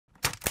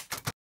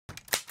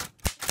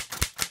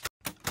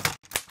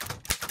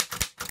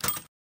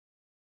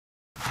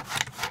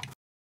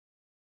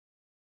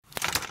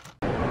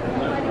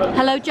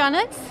Hello,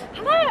 Janet.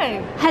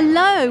 Hello.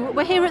 Hello.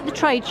 We're here at the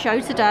trade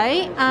show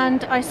today,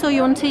 and I saw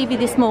you on TV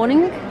this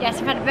morning. Yes,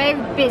 I've had a very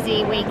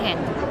busy weekend.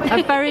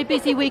 A very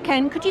busy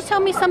weekend. Could you tell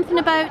me something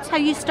about how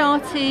you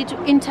started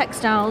in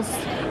textiles? So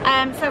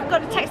I've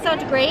got a textile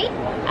degree,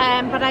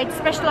 but I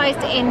specialised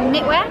in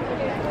knitwear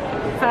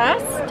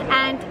first,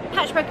 and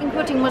patchwork and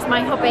quilting was my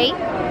hobby,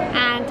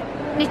 and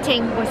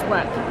knitting was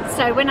work.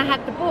 So when I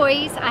had the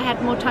boys, I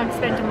had more time to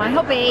spend on my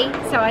hobby,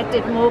 so I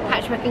did more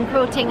patchwork and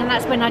quilting, and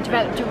that's when I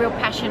developed a real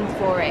passion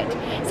for it.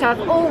 So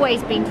I've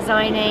always been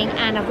designing,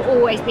 and I've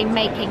always been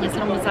making as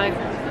long as I've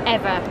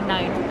ever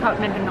known. I can't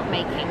remember not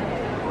making.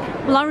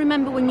 Well, I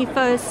remember when I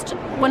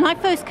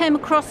first came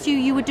across you,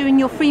 you were doing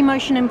your free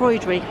motion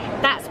embroidery.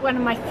 That's one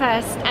of my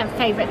first and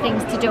favourite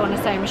things to do on a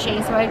sewing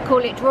machine. So I call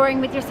it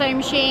drawing with your sewing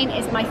machine.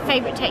 It's my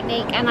favourite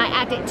technique, and I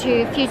add it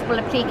to fusible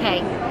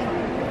applique.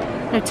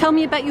 Now tell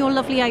me about your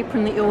lovely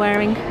apron that you're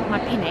wearing. My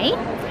pinny.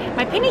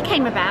 My pinny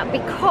came about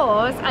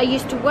because I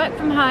used to work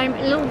from home,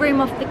 a little room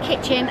off the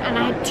kitchen, and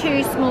I had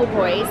two small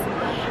boys.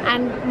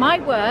 And my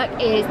work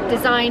is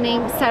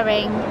designing,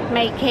 sewing,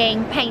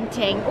 making,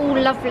 painting, all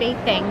lovely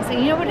things. And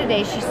you know what it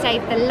is? You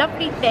save the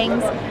lovely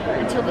things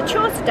until the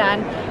chores are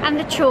done, and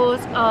the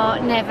chores are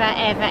never,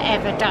 ever,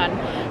 ever done.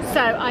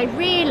 So I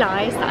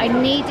realised that I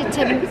needed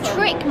to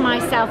trick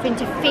myself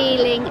into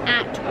feeling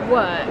at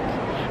work.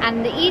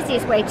 And the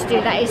easiest way to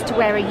do that is to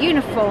wear a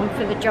uniform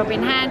for the job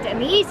in hand, and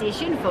the easiest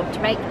uniform to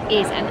make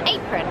is an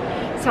apron.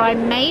 So I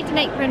made an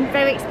apron,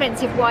 very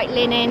expensive white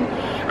linen,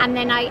 and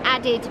then I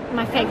added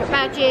my favourite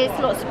badges,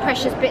 lots of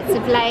precious bits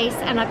of lace,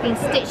 and I've been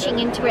stitching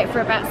into it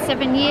for about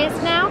 7 years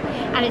now,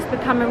 and it's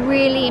become a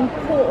really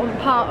important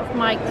part of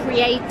my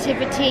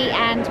creativity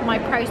and my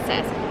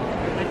process.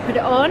 I put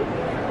it on,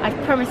 I've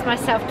promised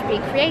myself to be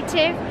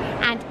creative,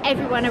 and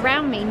everyone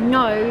around me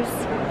knows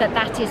that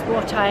that is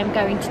what I am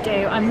going to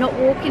do. I'm not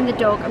walking the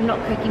dog, I'm not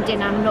cooking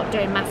dinner, I'm not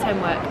doing maths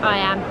homework. I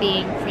am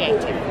being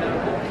creative.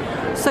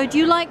 So do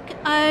you like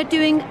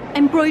doing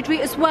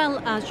embroidery as well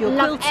as your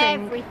love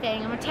quilting?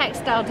 Everything. I'm a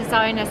textile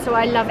designer, so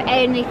I love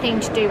anything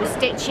to do with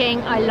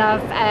stitching. I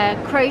love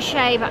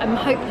crochet, but I'm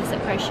hopeless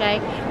at crochet.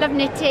 Love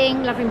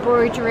knitting, love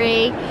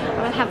embroidery.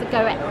 I will have a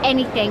go at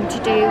anything to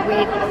do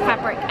with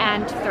fabric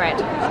and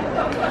thread.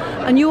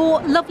 And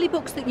your lovely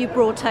books that you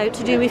brought out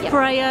to do with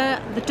Freya,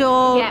 the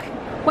dog. Yep.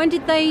 When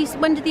did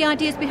the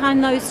ideas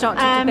behind those start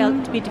to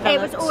be developed?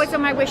 It was always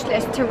on my wish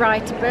list to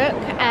write a book,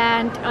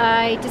 and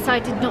I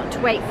decided not to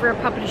wait for a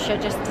publisher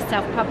just to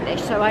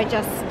self-publish. So I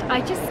just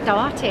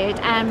started,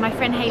 and my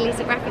friend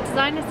Hayley's a graphic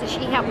designer, so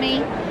she helped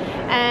me.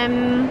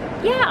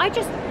 Yeah, I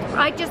just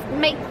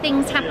make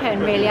things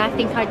happen, really. I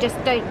think I just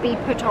don't be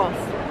put off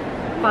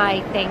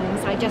by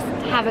things. I just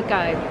have a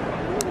go.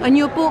 And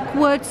your book,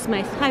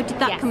 Wordsmith, how did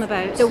that come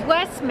about? The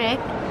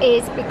Wordsmith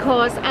is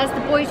because as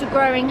the boys were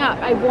growing up,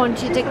 I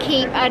wanted to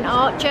keep an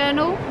art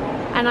journal,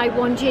 and I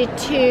wanted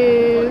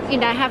to, you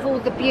know, have all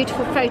the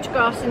beautiful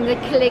photographs and the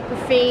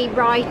calligraphy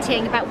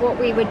writing about what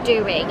we were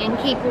doing, and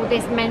keep all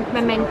these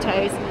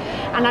mementos.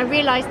 And I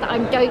realised that I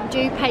don't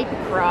do paper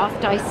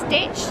craft, I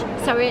stitch.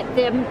 So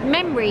the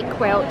memory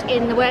quilt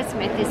in the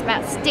Wordsmith is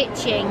about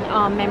stitching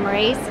our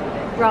memories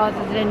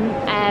rather than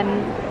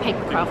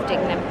paper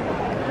crafting them.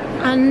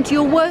 And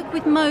your work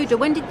with Moda,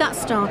 when did that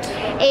start?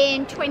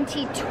 In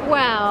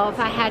 2012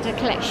 I had a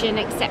collection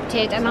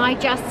accepted, and I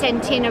just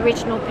sent in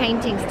original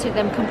paintings to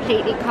them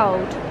completely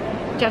cold,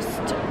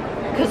 just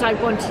because I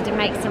wanted to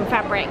make some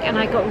fabric, and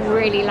I got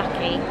really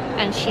lucky,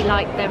 and she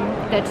liked them,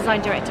 the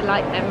design director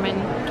liked them, and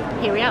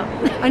here we are.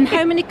 And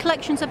how many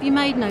collections have you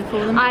made now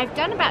for them? I've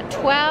done about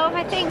 12,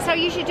 I think, so I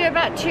usually do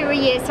about 2 a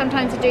year,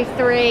 sometimes I do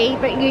 3,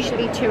 but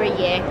usually 2 a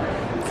year,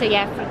 so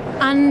yeah.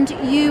 And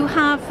you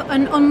have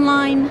an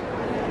online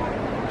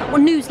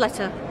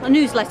newsletter. I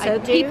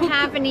do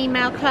have an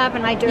email club,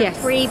 and I do a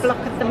free block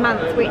of the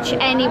month, which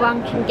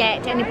anyone can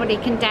get, anybody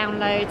can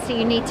download. So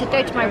you need to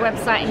go to my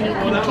website, and you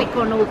can click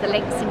on all the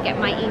links and get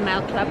my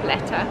email club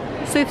letter.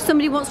 So if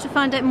somebody wants to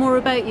find out more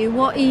about you,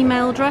 what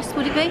email address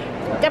would it be?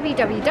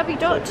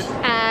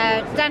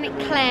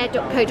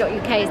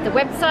 www.janetclare.co.uk is the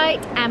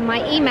website, and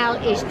my email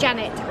is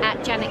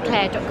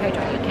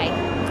janet@janetclare.co.uk.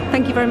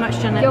 Thank you very much,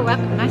 Janet. You're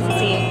welcome. Nice to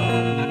see you.